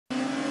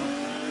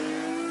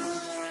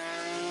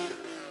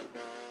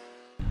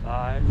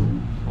5,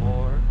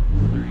 4,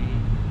 3,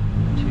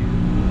 2,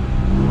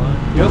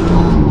 1, go.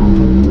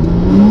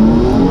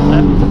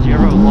 Left,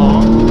 0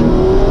 long.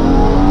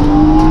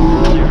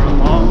 0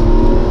 long.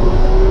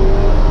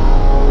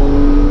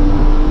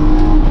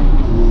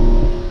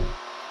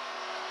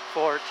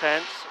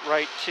 4/10,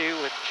 right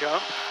 2 with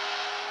jump.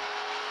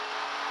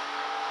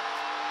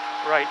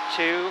 Right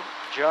 2,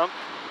 jump.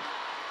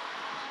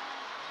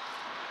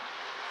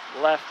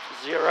 Left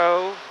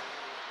 0.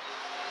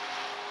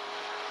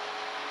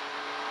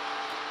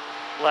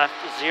 Left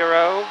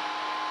 0.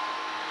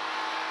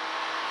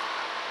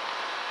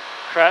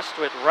 Crest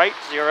with right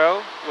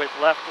 0 with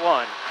left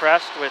 1.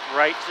 Crest with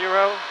right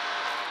 0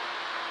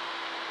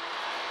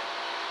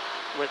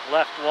 with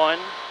left 1.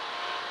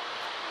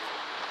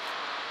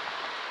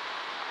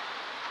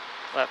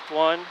 Left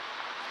 1.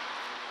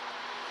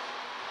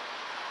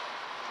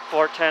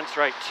 4/10,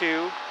 right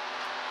 2.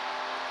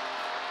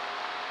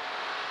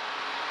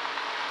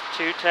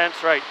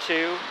 2/10, right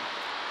 2.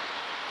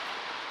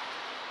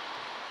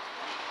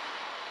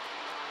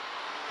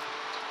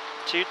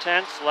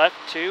 2/10, left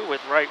 2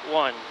 with right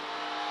 1.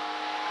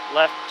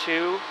 Left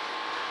 2.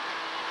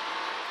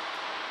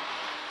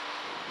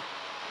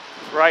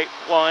 Right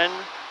 1.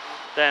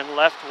 Then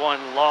left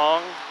 1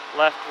 long.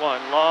 Left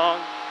 1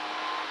 long.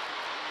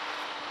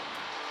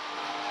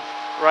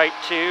 Right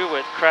 2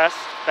 with crest,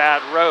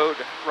 bad road.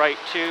 Right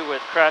 2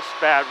 with crest,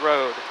 bad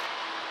road.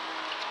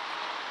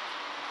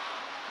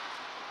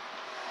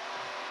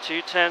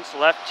 2/10,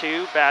 left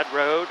 2, bad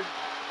road.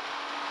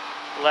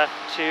 Left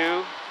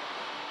 2.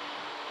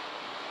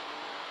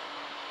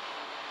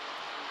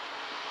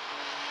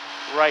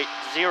 Right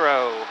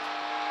 0.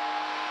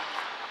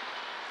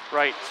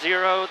 Right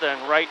 0,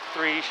 then right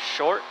 3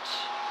 short.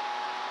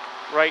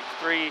 Right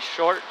 3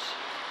 short.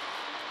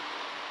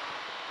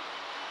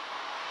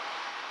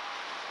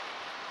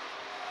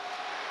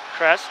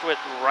 Crest with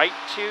right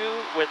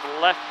 2 with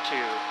left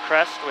 2.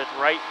 Crest with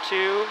right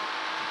 2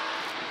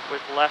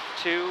 with left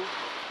 2.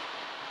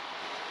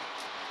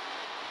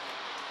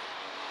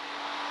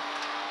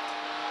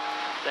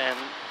 Then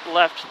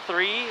left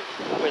 3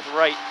 with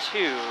right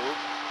 2.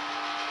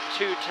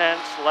 2/10,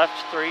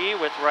 left 3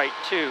 with right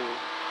 2.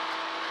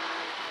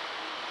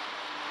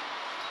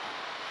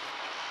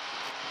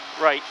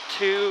 Right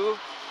 2.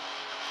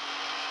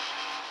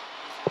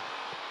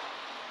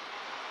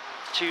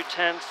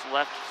 2/10,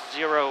 left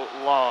 0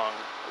 long.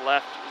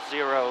 Left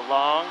 0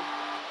 long.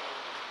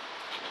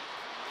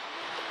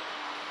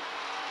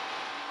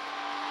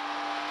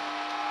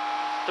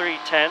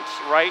 Three-tenths,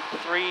 right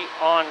 3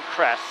 on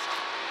crest.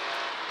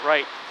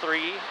 Right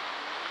 3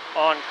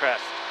 on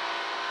crest.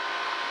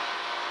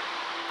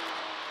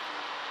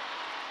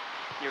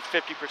 You're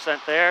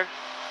 50% there.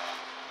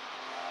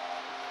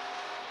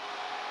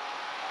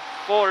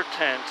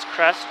 4/10,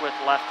 crest with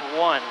left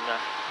 1.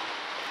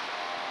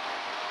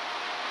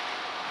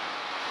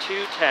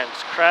 2/10,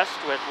 crest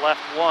with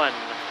left 1.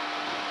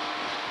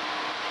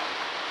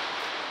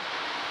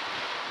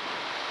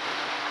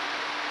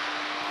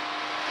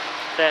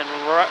 Then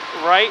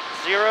right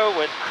 0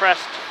 with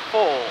crest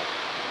full.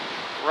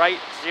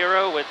 Right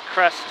 0 with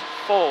crest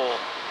full.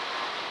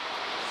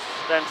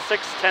 Then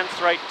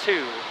 6/10, right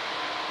 2.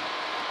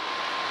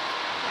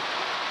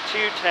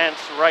 2/10,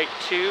 right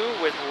 2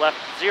 with left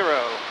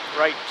 0.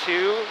 Right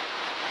 2.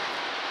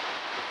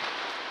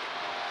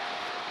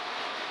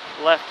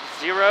 Left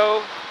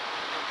 0.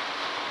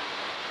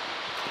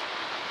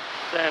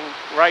 Then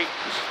right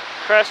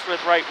crest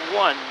with right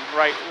 1.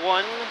 Right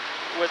 1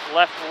 with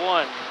left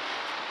 1.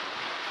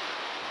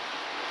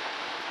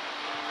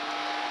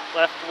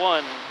 Left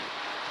 1.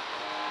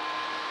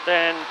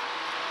 Then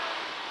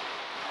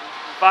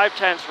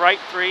 5/10, right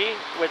 3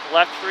 with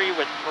left 3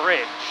 with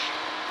bridge.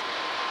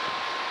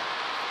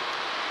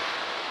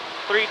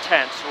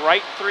 3/10,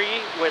 right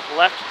 3 with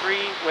left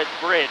 3 with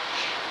bridge.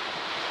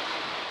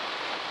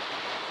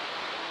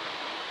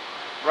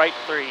 Right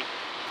 3.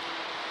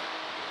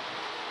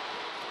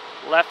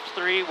 Left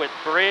 3 with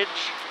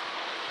bridge.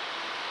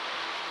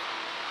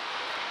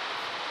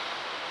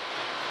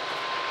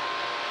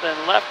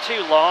 Then left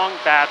 2 long,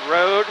 bad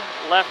road.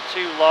 Left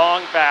 2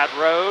 long, bad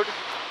road.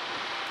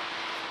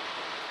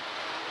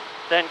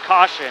 Then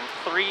caution,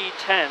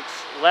 3/10,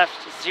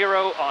 left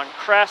 0 on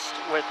crest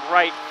with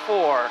right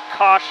 4.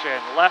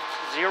 Caution, left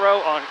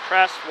 0 on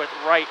crest with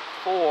right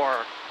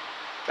 4.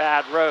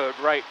 Bad road,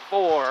 right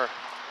 4.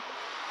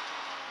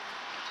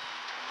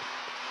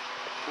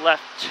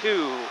 Left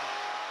 2.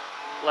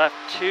 Left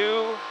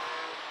 2.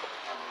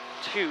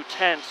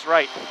 2/10,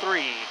 right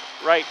 3.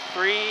 Right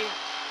 3.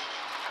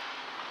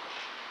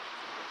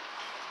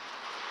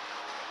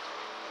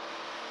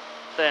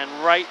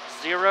 Then right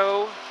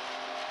 0.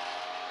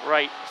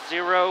 Right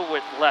 0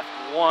 with left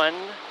 1.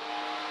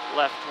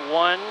 Left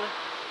 1.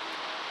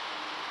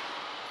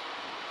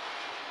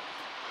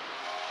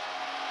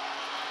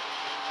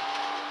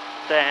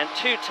 Then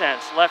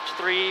 2/10, left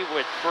 3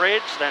 with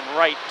bridge, then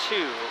right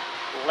 2.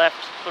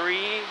 Left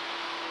 3.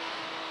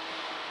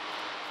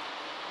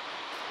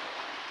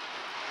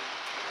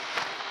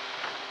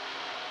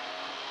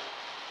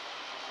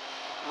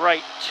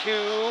 right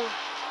 2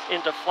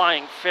 into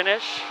flying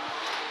finish,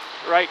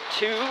 right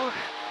 2,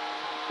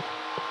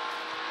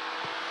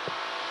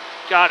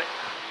 got it.